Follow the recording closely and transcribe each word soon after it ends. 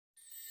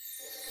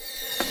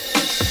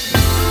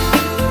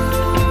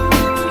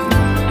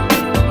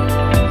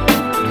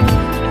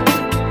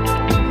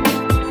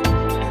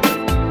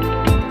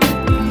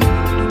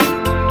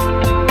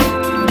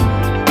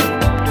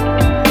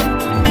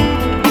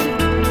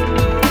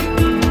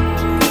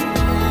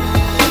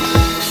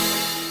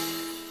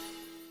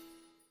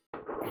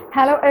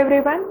Hello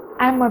everyone,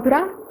 I am Madhura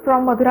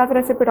from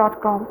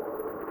madhurasrecipe.com.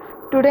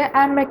 Today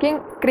I am making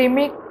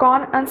creamy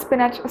corn and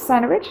spinach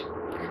sandwich.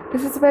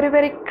 This is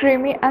very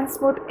creamy and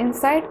smooth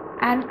inside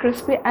and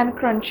crispy and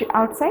crunchy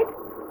outside.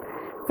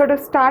 So to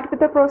start with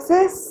the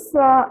process,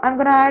 I'm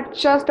gonna add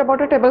just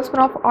about a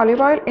tablespoon of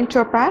olive oil into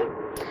a pan,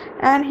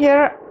 and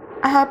here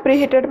I have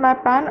preheated my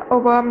pan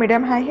over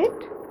medium-high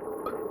heat.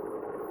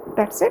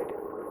 That's it.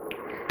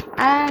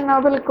 And now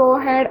we'll go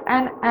ahead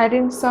and add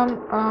in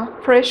some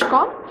fresh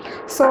corn.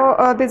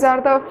 So these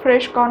are the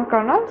fresh corn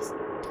kernels,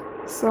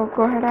 so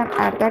go ahead and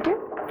add that in.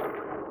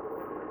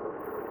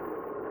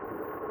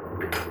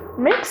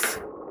 Mix,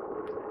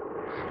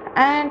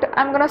 and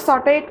I'm gonna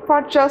saute it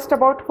for just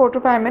about 4 to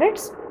 5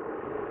 minutes.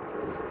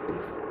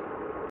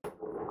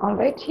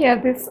 Alright, here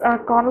this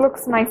corn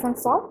looks nice and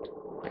soft.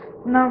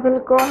 Now we'll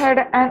go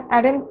ahead and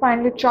add in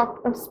finely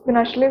chopped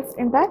spinach leaves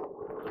in that.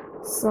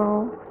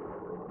 So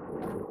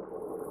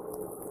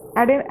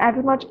add in as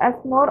much as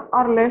more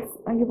or less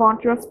you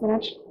want your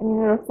spinach in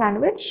your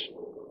sandwich.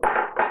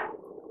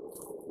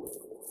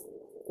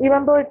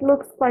 Even though it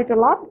looks quite a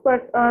lot,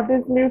 but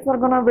these leaves are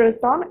gonna wilt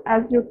down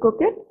as you cook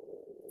it.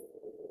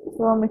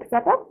 So mix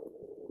that up.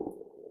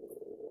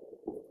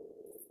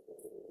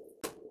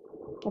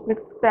 That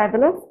looks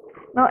fabulous.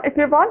 Now if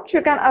you want,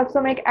 you can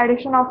also make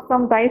addition of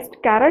some diced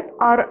carrot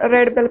or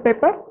red bell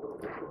pepper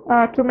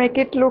to make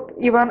it look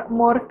even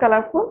more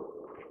colorful.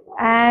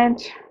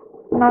 And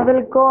now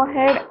we'll go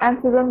ahead and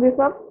season this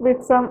up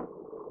with some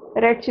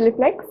red chili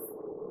flakes.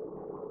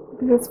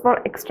 This is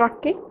for extra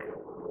kick.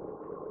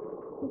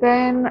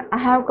 Then I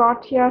have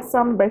got here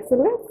some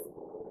basil leaves.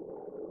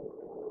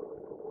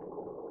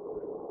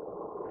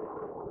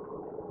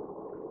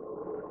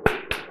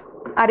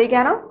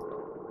 Oregano.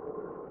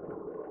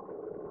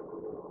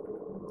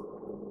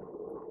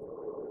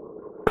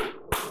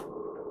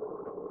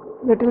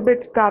 Little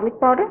bit garlic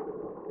powder.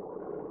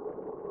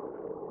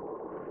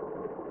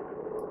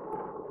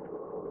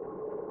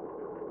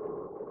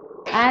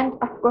 And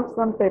of course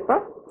some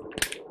pepper.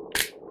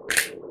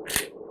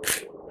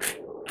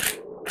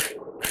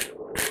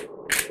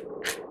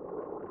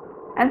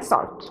 And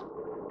salt.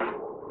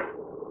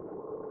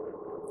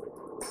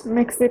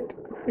 Mix it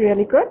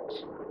really good.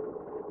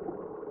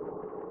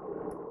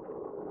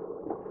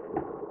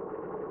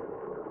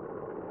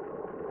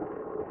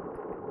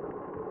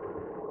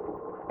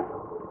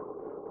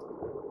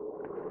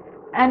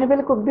 And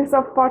we'll cook this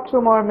up for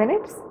 2 more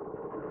minutes.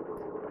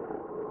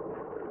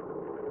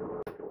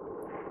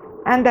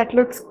 And that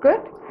looks good.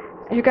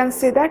 You can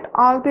see that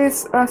all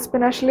these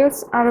spinach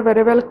leaves are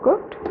very well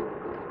cooked.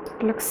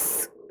 It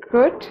looks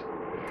good.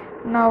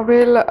 Now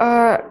we'll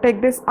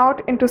take this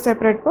out into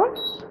separate bowl.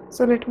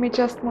 So let me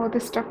just move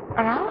this stuff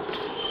around.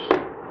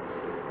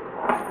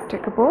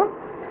 Take a bowl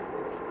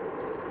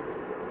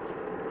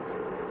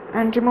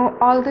and remove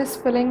all this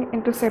filling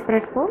into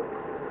separate bowl.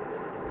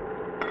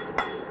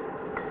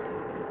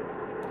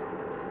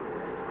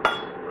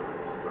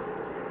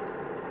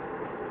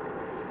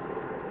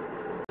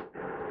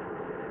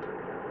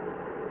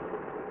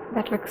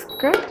 That looks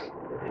good.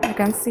 You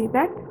can see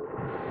that.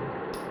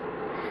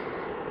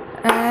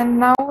 And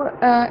now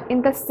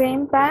in the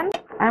same pan,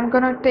 I'm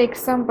gonna take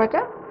some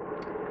butter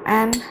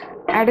and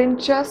add in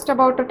just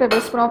about a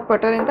tablespoon of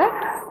butter in that.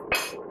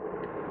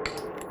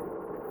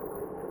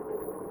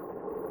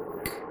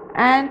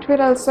 And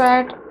we'll also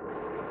add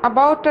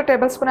about a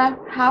tablespoon and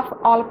a half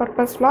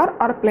all-purpose flour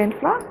or plain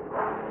flour.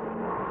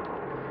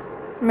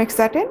 Mix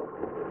that in.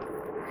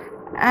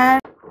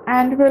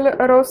 And we'll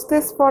roast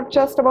this for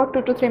just about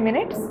 2 to 3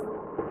 minutes.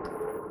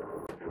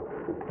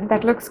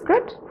 That looks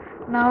good.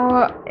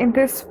 Now in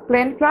this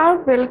plain flour,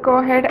 we'll go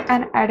ahead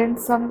and add in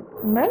some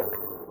milk.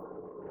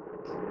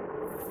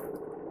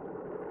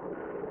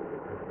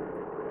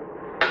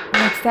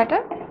 Mix that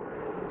up.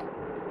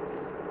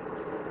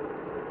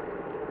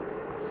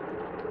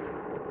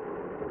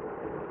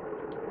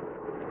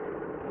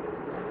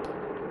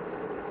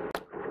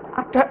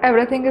 After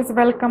everything is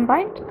well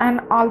combined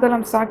and all the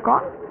lumps are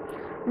gone,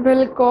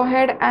 we'll go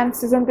ahead and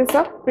season this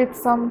up with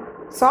some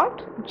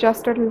salt,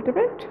 just a little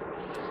bit,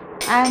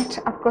 and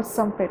of course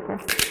some pepper.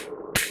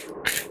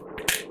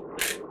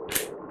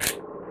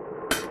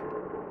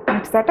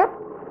 Mix that up,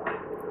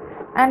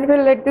 and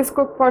we'll let this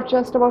cook for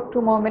just about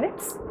 2 more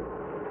minutes.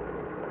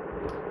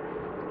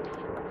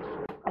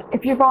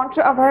 If you want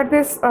to avoid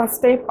this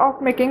step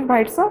of making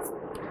white sauce,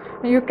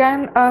 you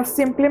can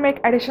simply make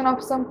addition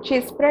of some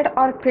cheese spread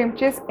or cream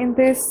cheese in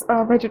this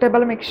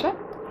vegetable mixture.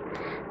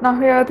 Now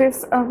here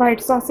this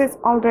white sauce is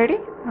all ready.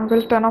 Now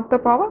we'll turn off the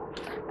power,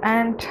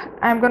 and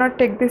I'm gonna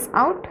take this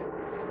out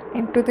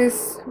into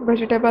this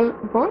vegetable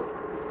bowl.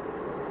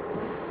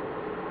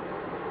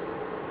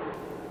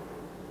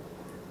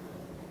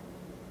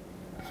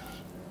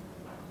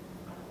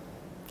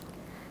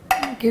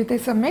 Give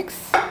this a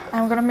mix.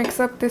 I'm gonna mix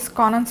up this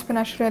corn and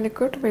spinach really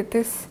good with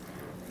this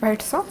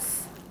white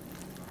sauce.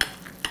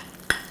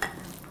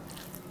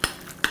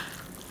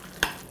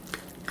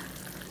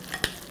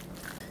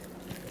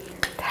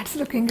 That's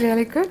looking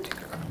really good.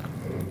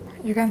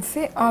 You can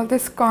see all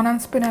this corn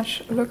and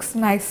spinach looks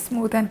nice,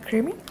 smooth and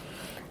creamy.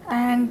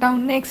 And now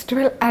next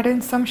we'll add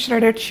in some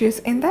shredded cheese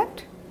in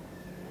that.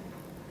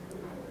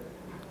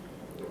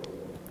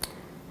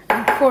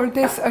 And fold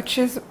this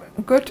cheese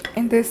good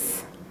in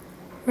this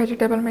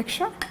vegetable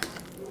mixture.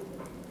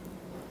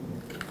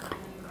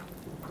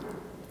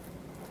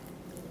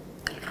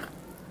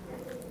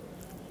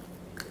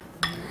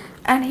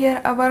 And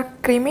here our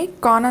creamy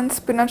corn and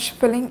spinach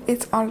filling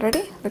is all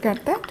ready. Look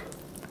at that.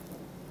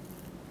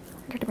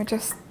 Let me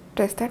just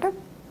taste that up.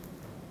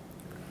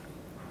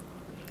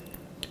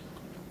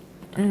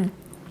 It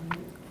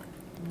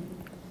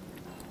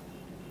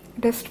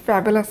is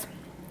fabulous.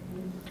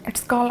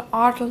 It's called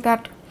all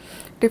that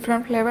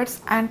different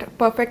flavors and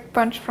perfect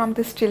punch from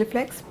this chili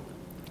flakes.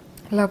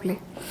 Lovely.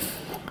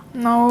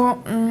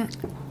 Now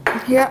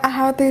here I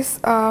have these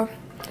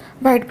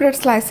white bread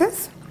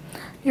slices.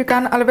 You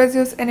can always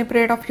use any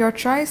bread of your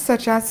choice,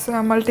 such as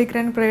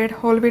multigrain bread,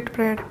 whole wheat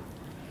bread.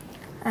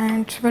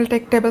 And we'll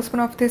take a tablespoon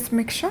of this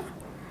mixture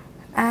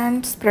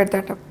and spread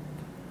that up.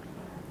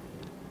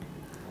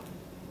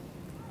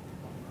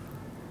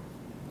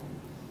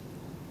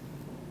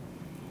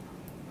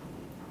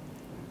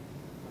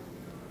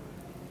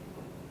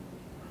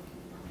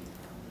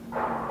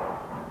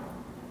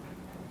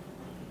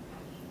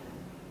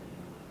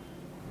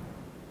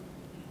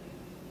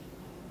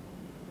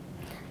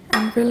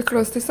 And we'll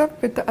close this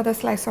up with the other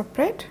slice of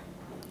bread,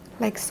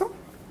 like so.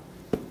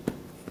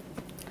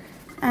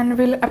 And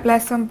we'll apply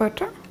some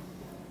butter.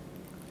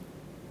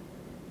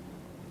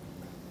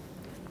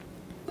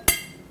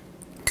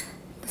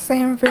 The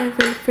same way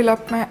we'll fill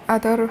up my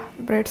other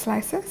bread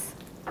slices.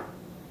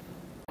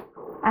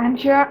 And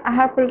here I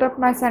have filled up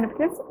my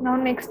sandwiches. Now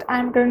next I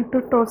am going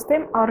to toast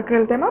them or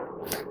grill them up.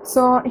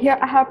 So here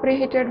I have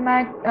preheated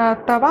my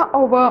tawa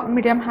over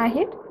medium-high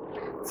heat.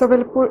 So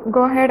we'll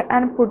go ahead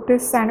and put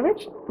this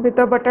sandwich with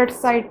the buttered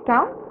side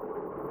down.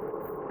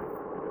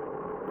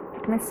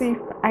 Let me see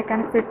if I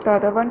can fit the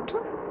other one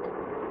too.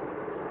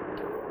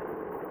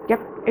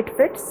 Yep, it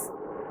fits.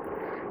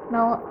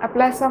 Now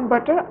apply some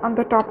butter on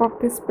the top of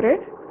this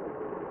bread.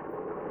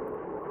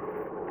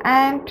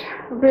 And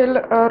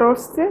we'll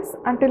roast this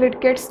until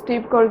it gets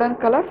deep golden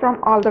color from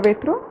all the way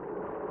through.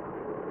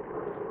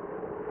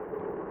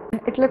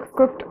 It looks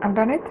cooked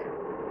underneath.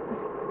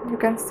 You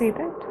can see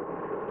that.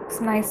 It's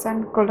nice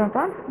and golden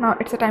brown. Now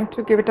it's a time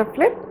to give it a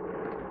flip.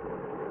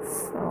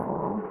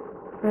 So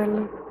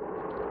we'll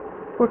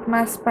put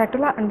my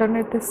spatula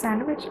underneath this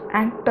sandwich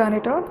and turn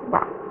it over.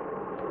 Wow,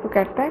 look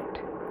at that.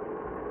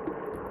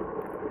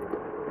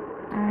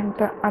 And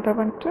the other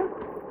one too.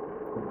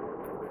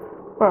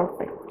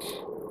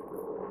 Perfect.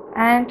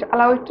 And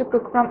allow it to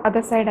cook from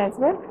other side as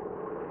well.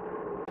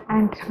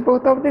 And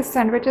both of these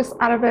sandwiches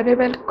are very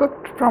well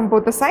cooked from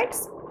both the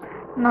sides.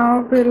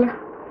 Now we'll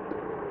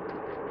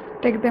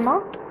take them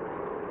out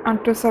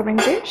onto serving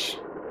dish.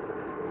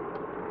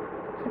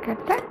 Look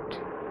at that.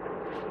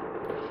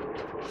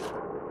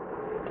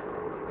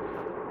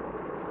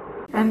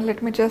 And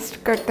let me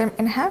just cut them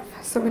in half.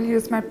 So we'll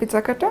use my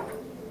pizza cutter.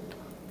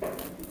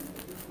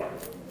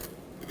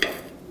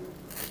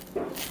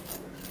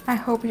 I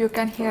hope you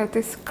can hear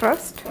this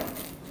crust.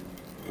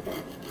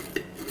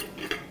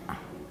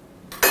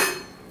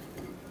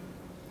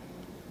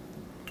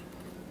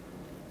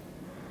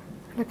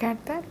 Look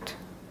at that.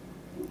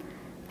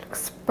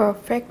 Looks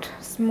perfect,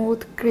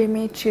 smooth,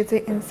 creamy,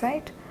 cheesy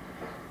inside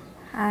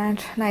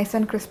and nice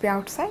and crispy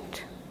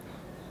outside.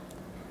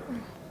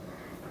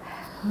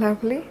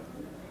 Lovely.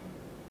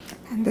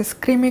 And this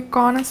creamy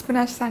corn and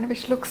spinach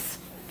sandwich looks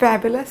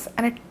fabulous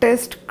and it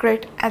tastes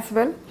great as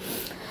well.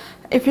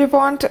 If you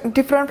want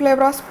different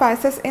flavor of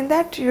spices in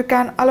that, you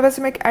can always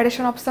make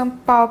addition of some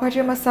pav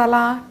bhaji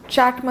masala,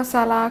 chaat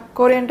masala,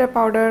 coriander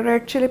powder,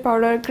 red chili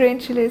powder, green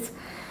chilies.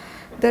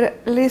 The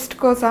list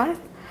goes on.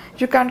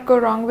 You can't go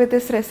wrong with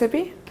this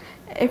recipe.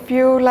 If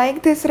you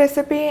like this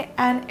recipe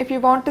and if you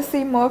want to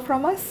see more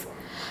from us,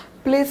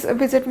 please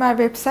visit my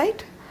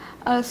website.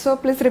 So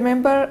please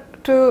remember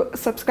to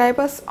subscribe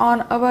us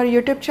on our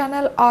YouTube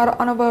channel or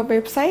on our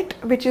website,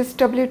 which is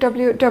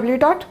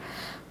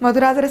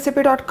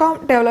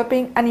www.madhurasrecipe.com,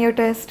 developing a new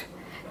taste.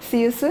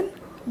 See you soon.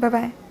 Bye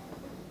bye.